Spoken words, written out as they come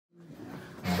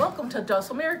Welcome to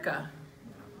Dulcimerica.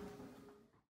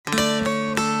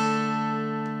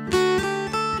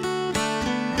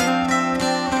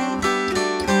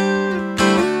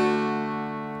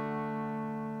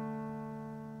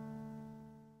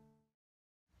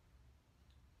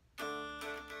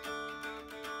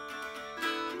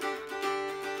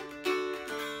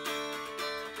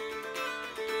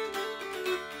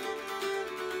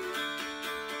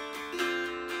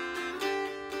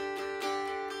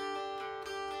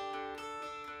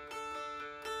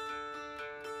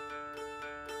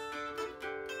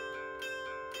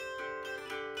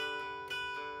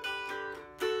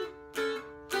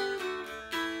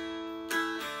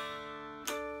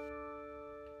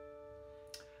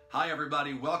 Hi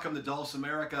everybody, welcome to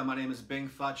Dulcimerica. My name is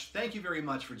bingfutch. Thank you very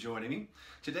much for joining me.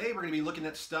 Today we're going to be looking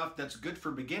at stuff that's good for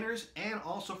beginners and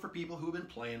also for people who've been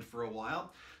playing for a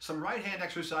while. Some right hand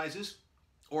exercises,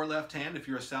 or left hand if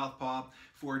you're a southpaw,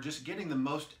 for just getting the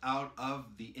most out of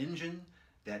the engine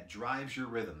that drives your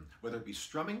rhythm, whether it be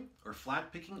strumming or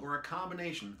flat picking or a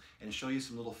combination, and show you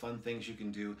some little fun things you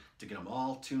can do to get them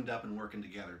all tuned up and working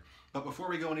together. But before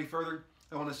we go any further,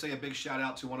 I want to say a big shout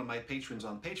out to one of my patrons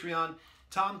on Patreon,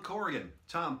 Tom Corrigan.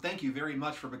 Tom, thank you very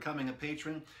much for becoming a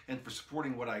patron and for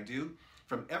supporting what I do.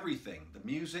 From everything, the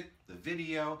music, the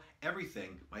video,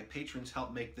 everything, my patrons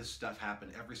help make this stuff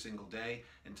happen every single day.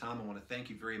 And Tom, I want to thank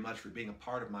you very much for being a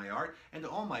part of my art. And to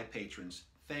all my patrons,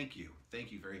 thank you.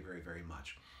 Thank you very, very, very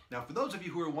much. Now, for those of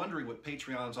you who are wondering what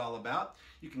Patreon is all about,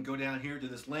 you can go down here to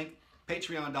this link,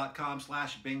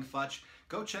 patreon.com/bingfutch.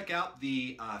 Go check out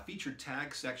the featured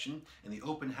tag section in the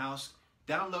open house.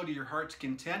 Download to your heart's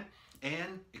content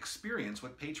and experience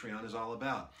what Patreon is all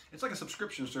about. It's like a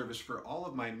subscription service for all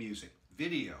of my music,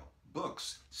 video,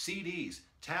 books, CDs,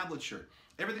 tablature.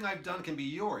 Everything I've done can be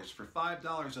yours for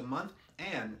 $5 a month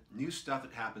and new stuff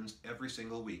that happens every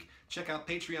single week. Check out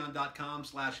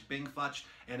patreon.com/bingfutch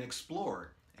and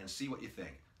explore and see what you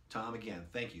think. Tom, again,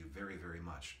 thank you very, very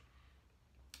much.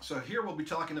 So here we'll be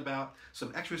talking about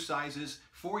some exercises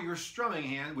for your strumming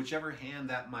hand, whichever hand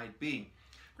that might be.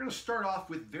 We're going to start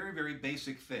off with very, very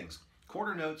basic things.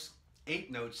 Quarter notes,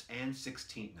 8 notes, and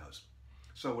 16th notes.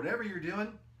 So whatever you're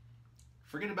doing,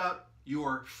 forget about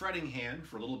your fretting hand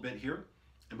for a little bit here,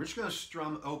 and we're just going to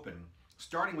strum open,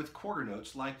 starting with quarter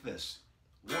notes like this.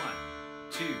 1,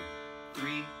 2,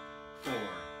 3, 4.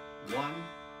 1,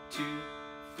 2,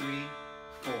 3,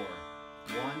 4.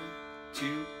 1,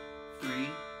 2, 3,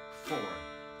 4.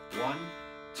 1,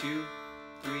 2,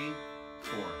 3,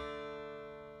 4.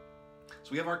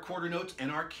 So we have our quarter notes and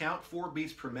our count, 4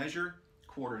 beats per measure,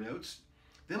 quarter notes.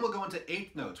 Then we'll go into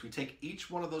 8th notes. We take each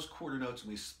one of those quarter notes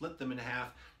and we split them in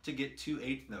half to get 2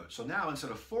 8th notes. So now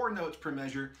instead of 4 notes per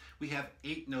measure, we have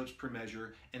 8 notes per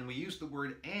measure, and we use the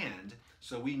word and,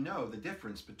 so we know the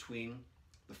difference between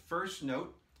the first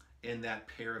note in that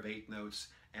pair of 8 notes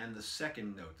and the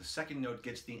second note. The second note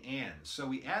gets the and. So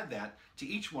we add that to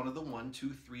each one of the 1,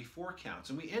 2, 3, 4 counts,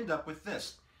 and we end up with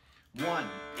this. 1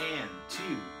 and 2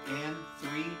 and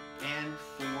 3 and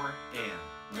 4 and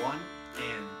 1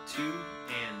 and 2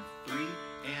 and 3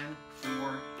 and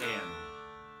 4 and.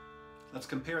 Let's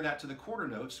compare that to the quarter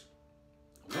notes.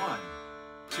 1,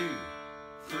 2,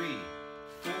 3,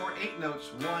 4, 8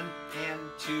 notes. 1 and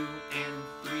 2 and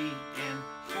 3 and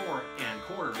 4 and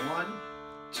quarter. 1,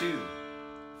 2,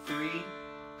 3,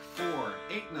 4,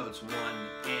 8 notes. 1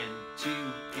 and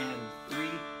 2 and 3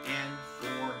 and 4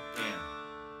 and.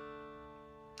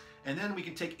 And then we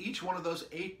can take each one of those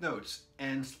 8 notes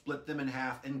and split them in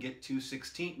half and get 2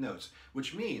 16th notes,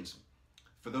 which means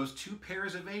for those 2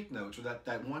 pairs of 8 notes, or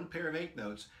that one pair of 8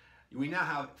 notes, we now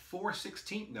have 4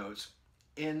 16th notes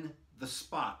in the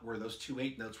spot where those 2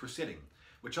 8 notes were sitting,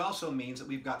 which also means that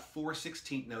we've got 4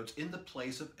 16th notes in the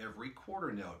place of every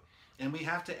quarter note. And we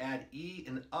have to add E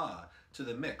and to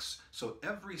the mix. So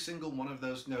every single one of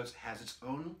those notes has its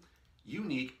own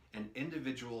unique and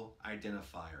individual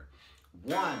identifier.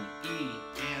 1 E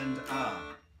and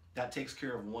that takes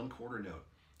care of 1 quarter note.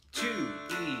 2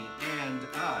 E and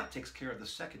takes care of the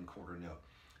second quarter note.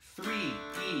 3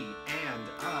 E and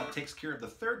takes care of the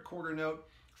third quarter note.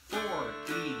 4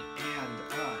 E and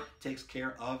takes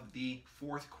care of the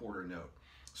fourth quarter note.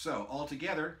 So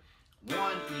altogether, 1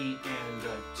 E and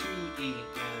 2 E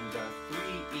and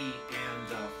 3 E and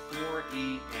 4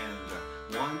 E and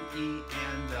 1 E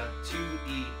and 2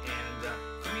 E and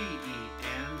 3 E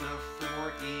and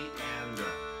 4 E and.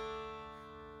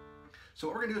 So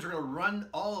what we're going to do is we're going to run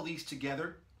all of these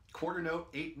together, quarter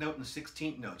note, 8th note, and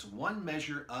 16th notes, one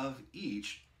measure of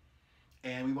each,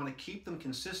 and we want to keep them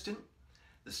consistent,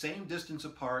 the same distance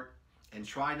apart, and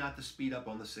try not to speed up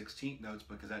on the 16th notes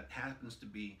because that happens to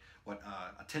be what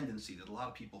a tendency that a lot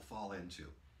of people fall into.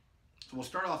 So we'll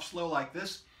start off slow like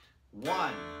this.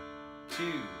 1, 2,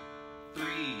 3,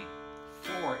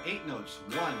 4, 8 notes.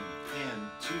 1 and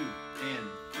 2 and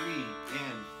 3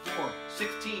 and 4.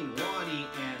 16, 1 E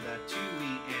and a 2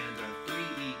 E and a 3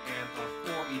 E and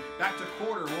a 4 E. Back to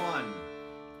quarter. 1,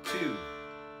 2,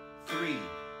 3,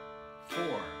 4.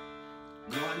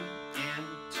 1 and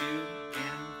 2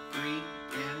 and 3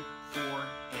 and 4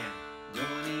 and 1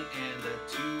 E and a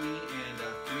 2 E and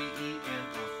a 3 E and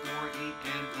a 4 E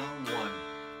and a 1. I'm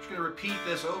just going to repeat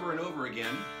this over and over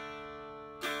again.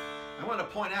 I want to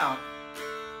point out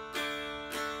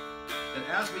that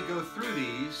as we go through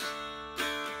these,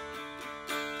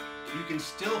 you can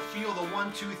still feel the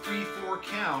 1, 2, 3, 4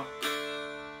 count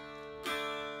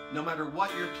no matter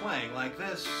what you're playing, like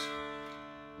this.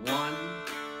 1,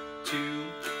 2,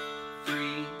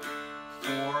 3,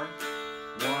 4.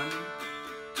 1,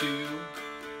 2,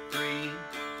 3,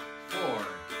 4.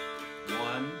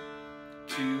 1,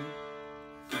 2,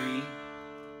 3,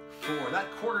 4. That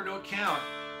quarter note count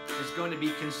is going to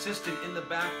be consistent in the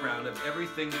background of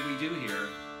everything that we do here.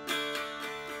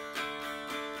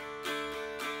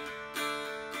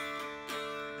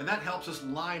 And that helps us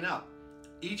line up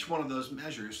each one of those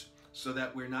measures so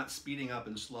that we're not speeding up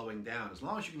and slowing down, as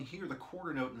long as you can hear the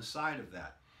quarter note inside of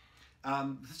that.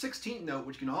 The 16th note,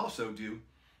 which you can also do,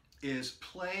 is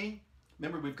play.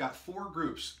 Remember, we've got 4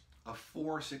 groups of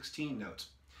 4 16 notes.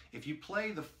 If you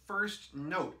play the first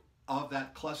note of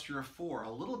that cluster of 4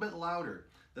 a little bit louder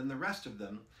than the rest of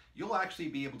them, you'll actually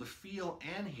be able to feel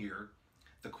and hear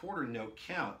the quarter note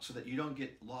count so that you don't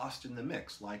get lost in the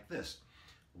mix, like this.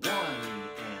 1 E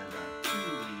and a 2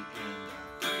 E and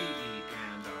a 3 E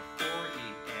and a 4 E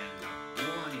and a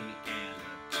 1 E and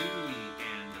a 2 E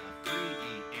and a 3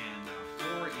 E and a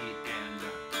 4 E and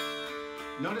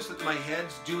a... Notice that my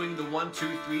head's doing the 1, 2,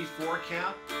 3, 4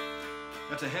 count.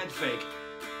 That's a head fake.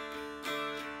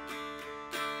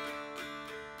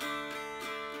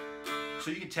 So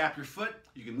you can tap your foot,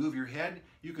 you can move your head,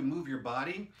 you can move your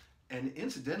body, and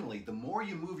incidentally, the more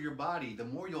you move your body, the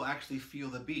more you'll actually feel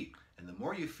the beat. And the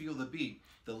more you feel the beat,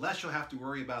 the less you'll have to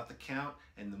worry about the count,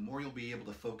 and the more you'll be able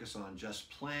to focus on just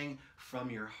playing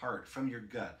from your heart, from your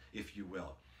gut, if you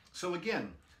will. So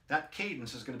again, that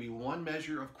cadence is going to be 1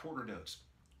 measure of quarter notes,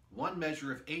 1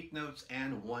 measure of 8 notes,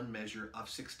 and 1 measure of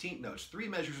 16th notes. 3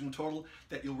 measures in total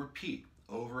that you'll repeat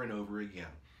over and over again.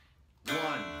 1,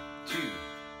 2,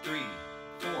 3,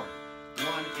 4. 1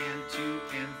 and 2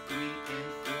 and 3 and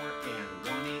 4 and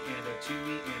 1 E and a 2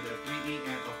 E and a 3 E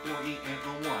and a 4 E and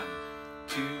a 1,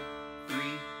 2, 3,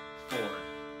 4.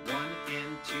 1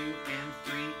 and 2 and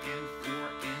 3 and 4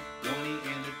 and 1 E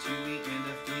and a 2 E and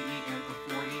a 3 E and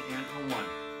a 4 E and a 1.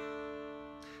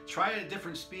 Try it at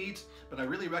different speeds, but I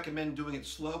really recommend doing it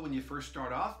slow when you first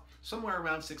start off, somewhere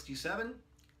around 67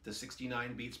 to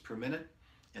 69 beats per minute,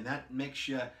 and that makes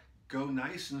you go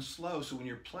nice and slow, so when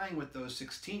you're playing with those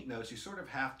 16th notes, you sort of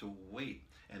have to wait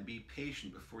and be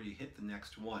patient before you hit the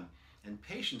next one. And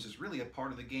patience is really a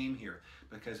part of the game here,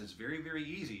 because it's very, very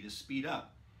easy to speed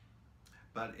up,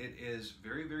 but it is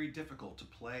very, very difficult to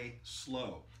play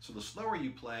slow. So the slower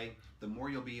you play, the more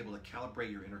you'll be able to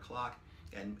calibrate your inner clock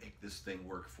and make this thing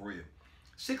work for you.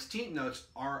 16th notes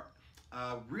are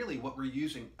really what we're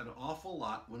using an awful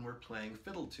lot when we're playing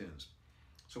fiddle tunes.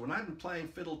 So when I've been playing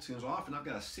fiddle tunes, often I've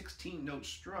got a 16-note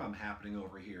strum happening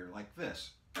over here, like this.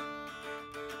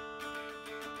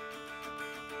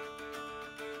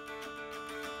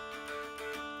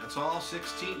 That's all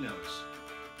 16 notes.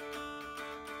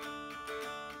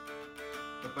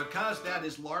 But because that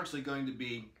is largely going to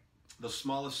be the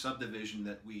smallest subdivision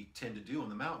that we tend to do on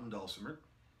the mountain dulcimer,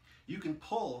 you can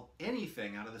pull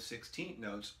anything out of the 16th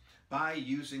notes by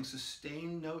using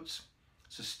sustained notes,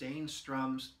 sustained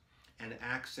strums, and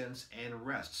accents and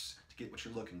rests to get what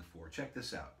you're looking for. Check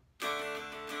this out.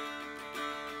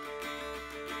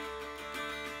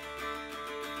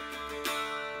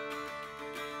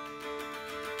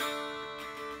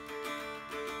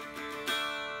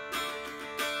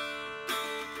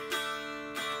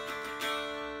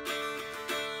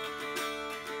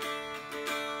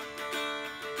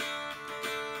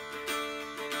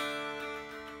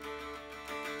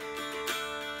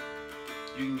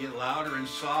 You can get louder and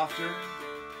softer.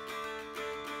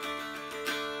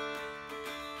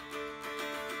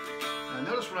 Now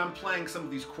notice when I'm playing some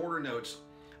of these quarter notes,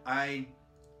 I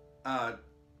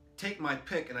take my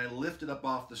pick and I lift it up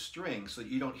off the string so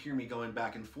that you don't hear me going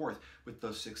back and forth with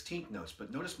those 16th notes.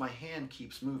 But notice my hand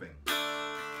keeps moving.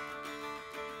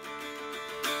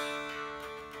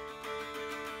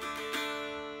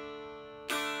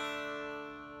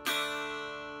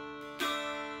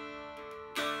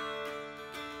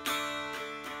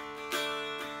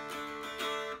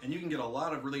 And you can get a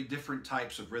lot of really different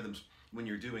types of rhythms when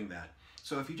you're doing that.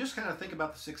 So if you just kind of think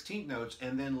about the 16th notes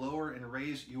and then lower and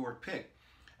raise your pick,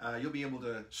 you'll be able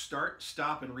to start,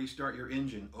 stop, and restart your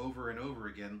engine over and over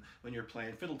again when you're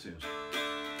playing fiddle tunes.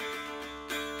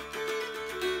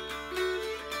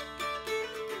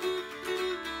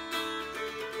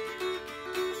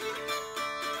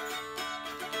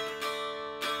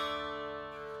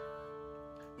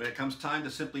 When it comes time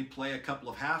to simply play a couple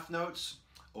of half notes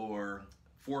or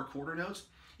 4 quarter notes,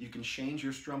 you can change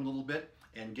your strum a little bit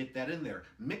and get that in there.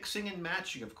 Mixing and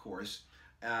matching, of course,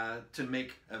 to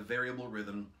make a variable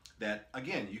rhythm that,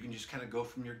 again, you can just kind of go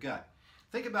from your gut.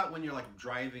 Think about when you're like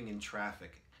driving in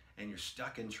traffic and you're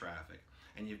stuck in traffic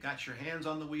and you've got your hands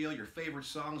on the wheel, your favorite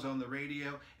songs on the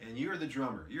radio, and you're the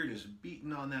drummer. You're just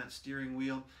beating on that steering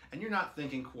wheel and you're not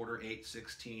thinking quarter, 8,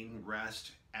 16,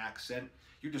 rest, accent.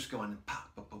 You're just going pop,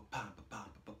 pop, pop, pop,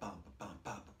 pop, pop, pop, pop,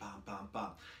 pop, pop, pop,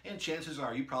 pop. And chances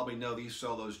are you probably know these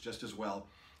solos just as well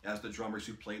as the drummers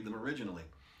who played them originally.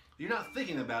 You're not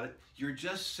thinking about it, you're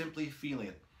just simply feeling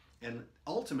it. And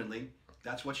ultimately,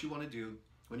 that's what you want to do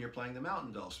when you're playing the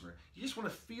mountain dulcimer. You just want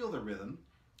to feel the rhythm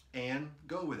and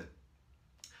go with it.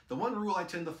 The one rule I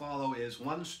tend to follow is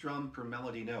 1 strum per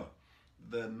melody note.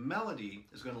 The melody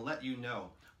is going to let you know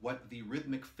what the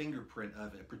rhythmic fingerprint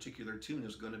of a particular tune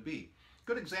is going to be.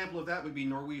 Good example of that would be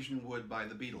Norwegian Wood by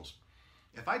the Beatles.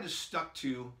 If I just stuck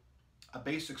to a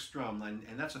basic strum,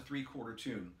 and that's a 3 quarter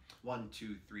tune, 1,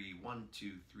 2, 3, 1,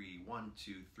 2, 3, 1,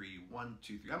 2, 3, 1,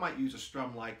 2, 3. I might use a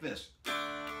strum like this.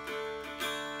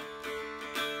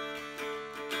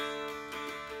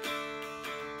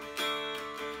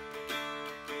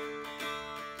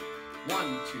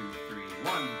 1, 2, 3,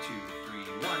 1, 2, 3,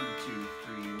 1, 2,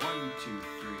 3, 1, 2,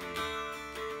 3.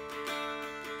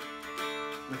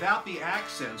 Without the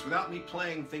accents, without me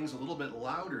playing things a little bit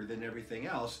louder than everything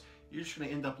else, you're just going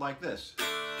to end up like this.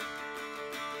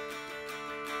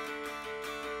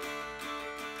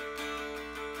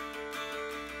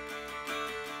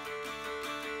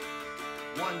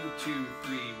 One, two,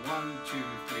 three, 1, 2,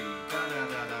 3, da da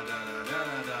da da da da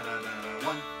da da da da.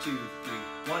 1, 2, 3,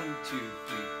 1, 2,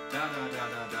 3, da da da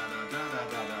da da da da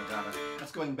da da da.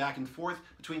 That's going back and forth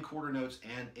between quarter notes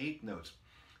and 8 notes.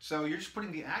 So you're just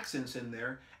putting the accents in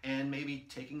there and maybe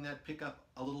taking that pickup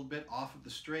a little bit off of the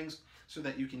strings so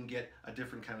that you can get a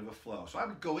different kind of a flow. So I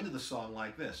would go into the song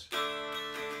like this.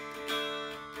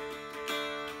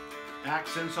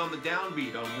 Accents on the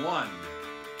downbeat on 1.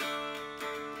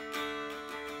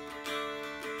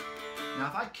 Now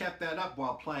if I kept that up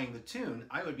while playing the tune,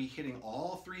 I would be hitting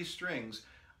all 3 strings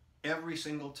every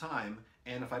single time,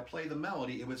 and if I play the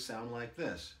melody, it would sound like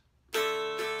this.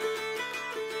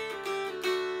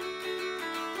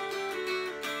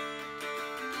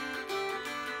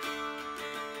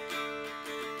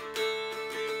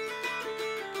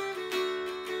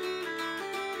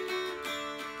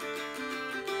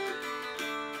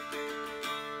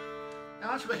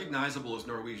 Now it's recognizable as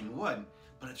Norwegian Wood,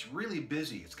 but it's really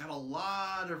busy. It's got a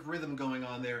lot of rhythm going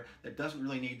on there that doesn't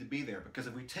really need to be there, because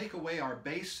if we take away our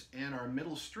bass and our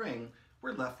middle string,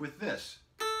 we're left with this.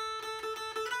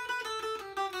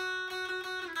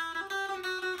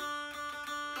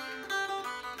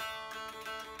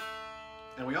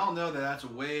 And we all know that that's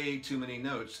way too many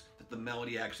notes, that the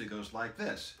melody actually goes like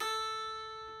this.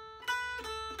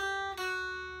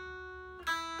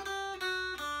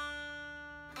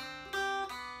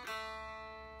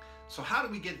 So how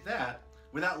do we get that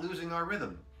without losing our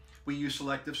rhythm? We use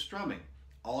selective strumming.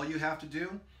 All you have to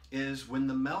do is when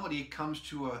the melody comes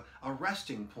to a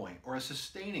resting point or a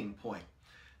sustaining point,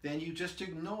 then you just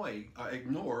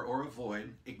ignore or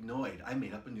avoid, I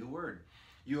made up a new word.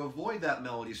 You avoid that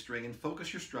melody string and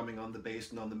focus your strumming on the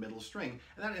bass and on the middle string,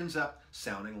 and that ends up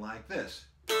sounding like this.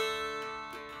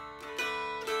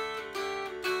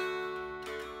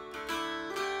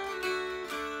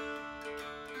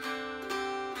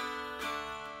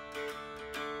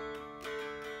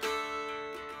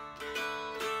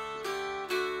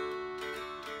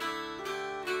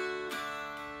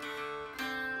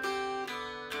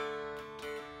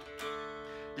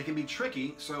 It can be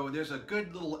tricky, so there's a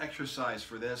good little exercise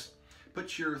for this.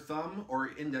 Put your thumb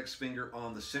or index finger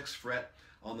on the 6th fret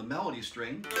on the melody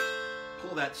string.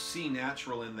 Pull that C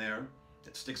natural in there.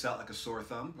 It sticks out like a sore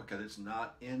thumb because it's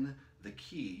not in the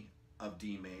key of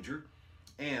D major.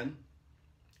 And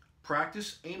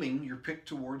practice aiming your pick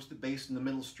towards the bass and the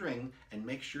middle string, and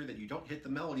make sure that you don't hit the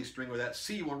melody string or that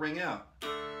C will ring out.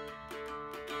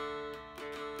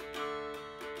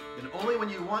 And only when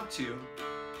you want to,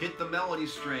 hit the melody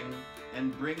string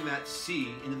and bring that C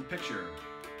into the picture.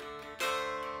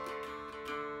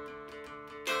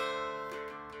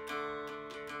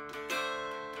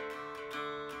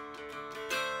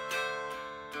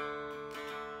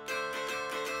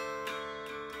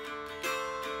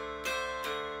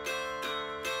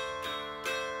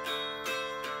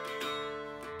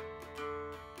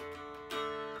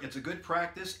 It's a good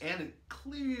practice and it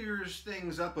clears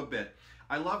things up a bit.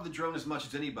 I love the drone as much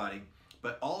as anybody,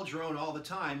 but all drone all the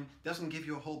time doesn't give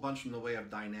you a whole bunch in the way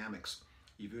of dynamics.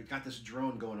 You've got this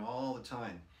drone going all the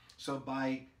time. So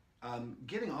by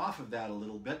getting off of that a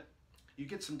little bit, you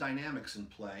get some dynamics in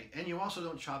play, and you also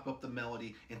don't chop up the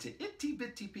melody into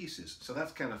itty-bitty pieces. So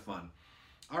that's kind of fun.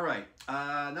 All right,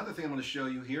 another thing I'm going to show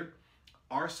you here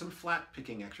are some flat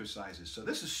picking exercises. So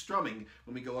this is strumming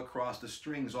when we go across the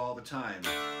strings all the time.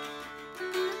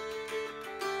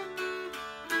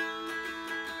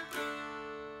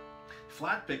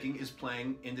 Flat picking is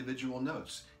playing individual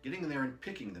notes, getting there and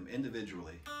picking them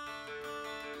individually.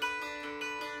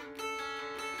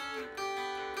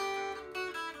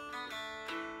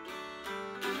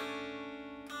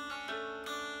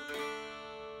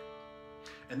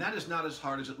 And that is not as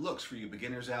hard as it looks for you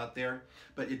beginners out there,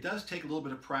 but it does take a little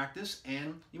bit of practice,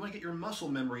 and you want to get your muscle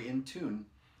memory in tune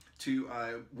to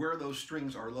where those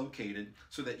strings are located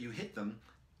so that you hit them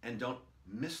and don't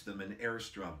miss them in air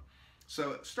strum.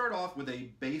 So start off with a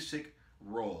basic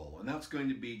roll, and that's going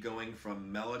to be going from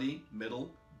melody,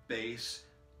 middle, bass,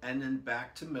 and then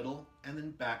back to middle, and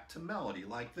then back to melody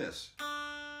like this.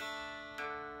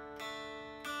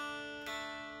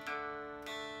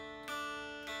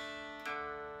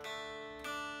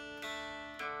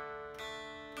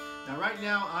 Now right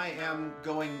now I am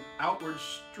going outward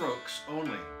strokes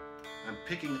only. I'm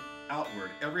picking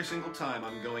outward. Every single time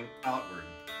I'm going outward.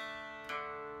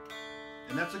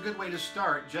 And that's a good way to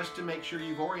start, just to make sure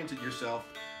you've oriented yourself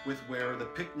with where the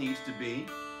pick needs to be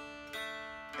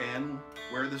and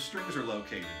where the strings are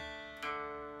located.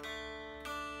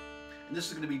 And this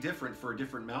is going to be different for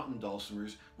different mountain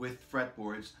dulcimers with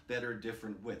fretboards that are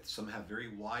different widths. Some have very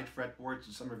wide fretboards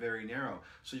and some are very narrow.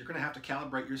 So you're going to have to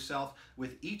calibrate yourself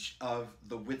with each of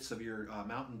the widths of your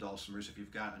mountain dulcimers if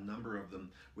you've got a number of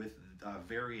them with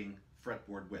varying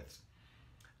fretboard widths.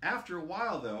 After a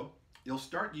while though, you'll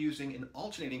start using an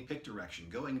alternating pick direction,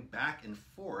 going back and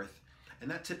forth, and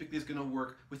that typically is going to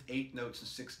work with 8th notes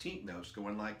and 16th notes,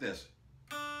 going like this.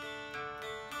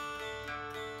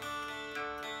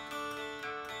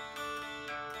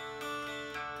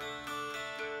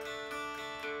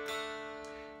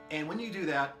 And when you do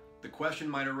that, the question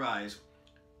might arise,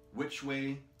 which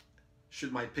way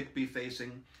should my pick be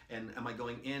facing? And am I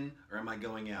going in or am I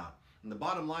going out? And the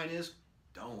bottom line is,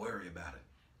 don't worry about it.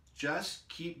 Just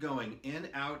keep going in,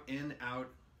 out,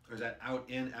 or is that out,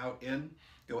 in,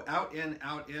 go out, in,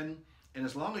 and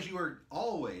as long as you are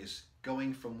always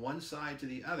going from one side to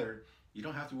the other, you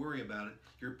don't have to worry about it.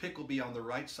 Your pick will be on the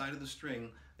right side of the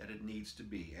string that it needs to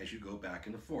be as you go back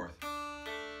and forth.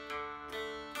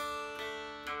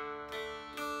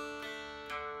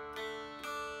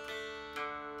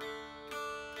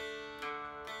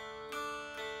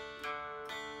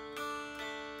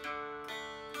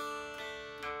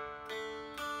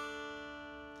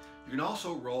 You can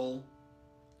also roll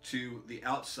to the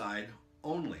outside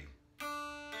only.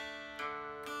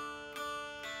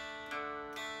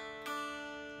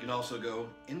 You can also go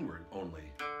inward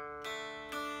only.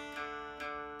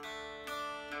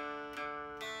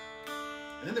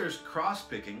 And then there's cross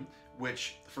picking,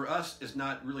 which for us is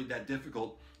not really that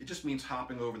difficult. It just means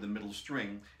hopping over the middle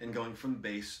string and going from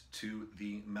bass to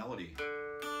the melody.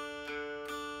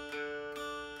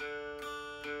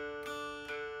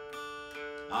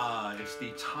 Ah, it's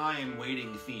the time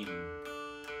waiting theme.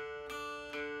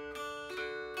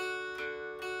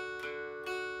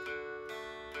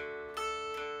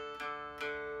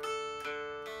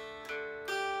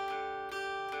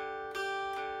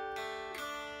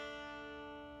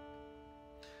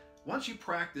 Once you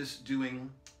practice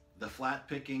doing the flat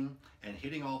picking and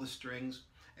hitting all the strings,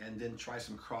 and then try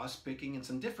some cross picking and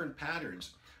some different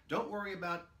patterns, don't worry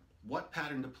about what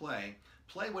pattern to play.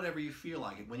 Play whatever you feel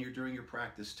like it when you're during your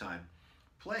practice time.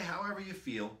 Play however you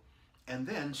feel, and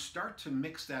then start to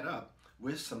mix that up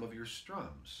with some of your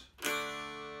strums.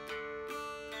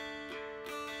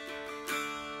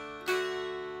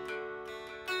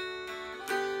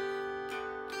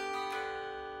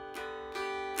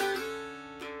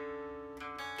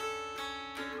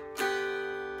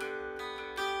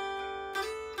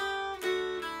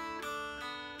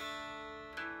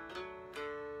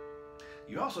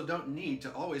 You also don't need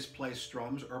to always play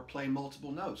strums or play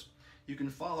multiple notes. You can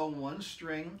follow one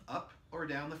string up or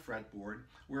down the fretboard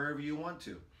wherever you want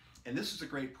to. And this is a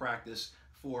great practice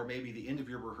for maybe the end of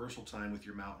your rehearsal time with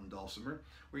your mountain dulcimer,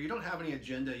 where you don't have any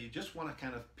agenda, you just want to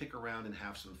kind of pick around and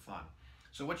have some fun.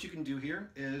 So what you can do here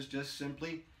is just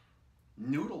simply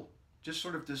noodle, just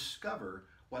sort of discover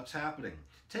what's happening.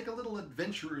 Take a little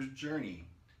adventurer's journey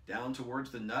down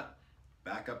towards the nut,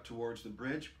 back up towards the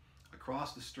bridge,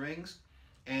 across the strings,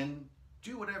 and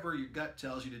do whatever your gut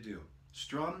tells you to do.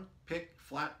 Strum, pick,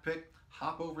 flat pick,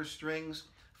 hop over strings,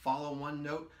 follow one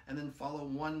note, and then follow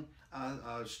one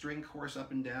string course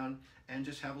up and down, and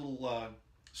just have a little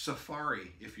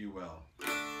safari, if you will.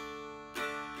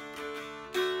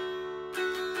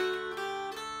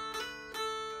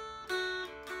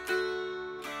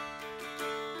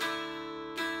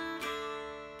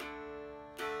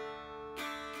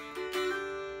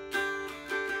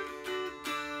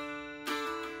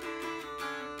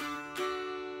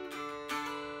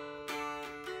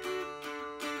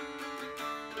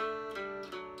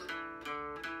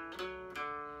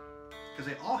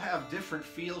 Because they all have different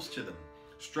feels to them.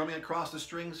 Strumming across the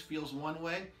strings feels one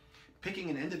way. Picking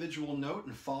an individual note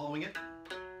and following it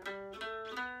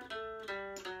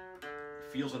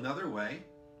feels another way.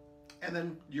 And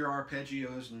then your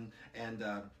arpeggios and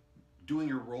doing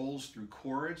your rolls through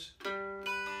chords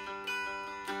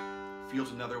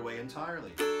feels another way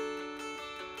entirely.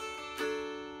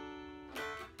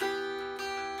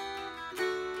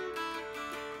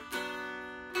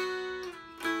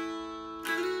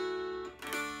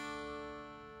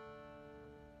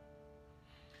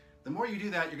 The more you do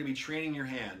that, you're going to be training your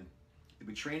hand. You'll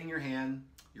be training your hand,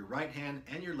 your right hand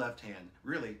and your left hand,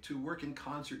 really, to work in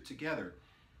concert together.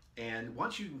 And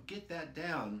once you get that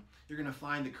down, you're going to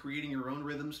find that creating your own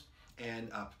rhythms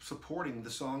and supporting the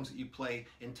songs that you play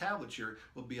in tablature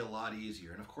will be a lot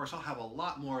easier. And of course, I'll have a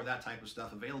lot more of that type of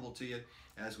stuff available to you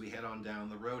as we head on down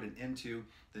the road and into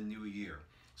the new year.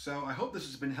 So I hope this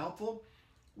has been helpful.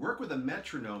 Work with a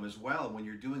metronome as well when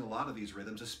you're doing a lot of these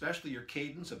rhythms, especially your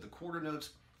cadence of the quarter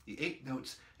notes, the 8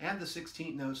 notes, and the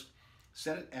 16th notes.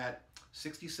 Set it at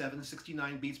 67,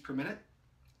 69 beats per minute.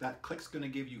 That click's going to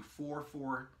give you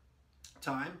 4/4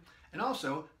 time. And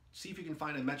also, see if you can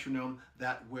find a metronome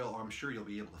that will, or I'm sure you'll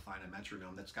be able to find a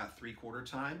metronome that's got 3/4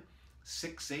 time,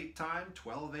 6/8 time,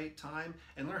 12/8 time,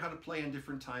 and learn how to play in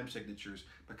different time signatures,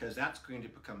 because that's going to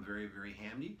become very, very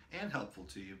handy and helpful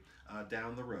to you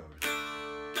down the road.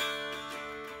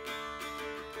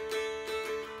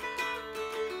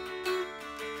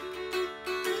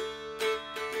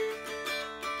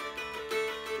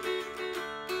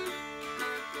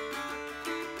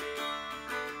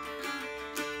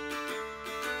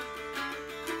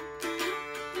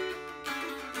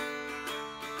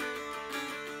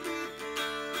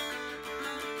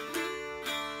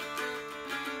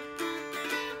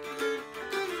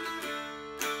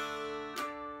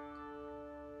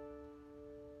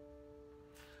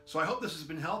 So I hope this has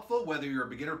been helpful, whether you're a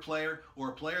beginner player or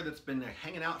a player that's been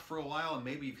hanging out for a while and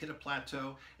maybe you've hit a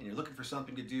plateau and you're looking for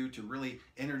something to do to really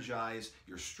energize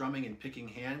your strumming and picking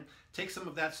hand. Take some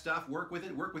of that stuff, work with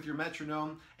it, work with your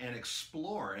metronome, and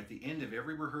explore at the end of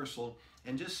every rehearsal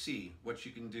and just see what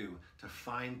you can do to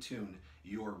fine-tune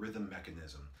your rhythm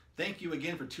mechanism. Thank you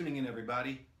again for tuning in,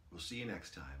 everybody. We'll see you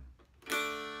next time.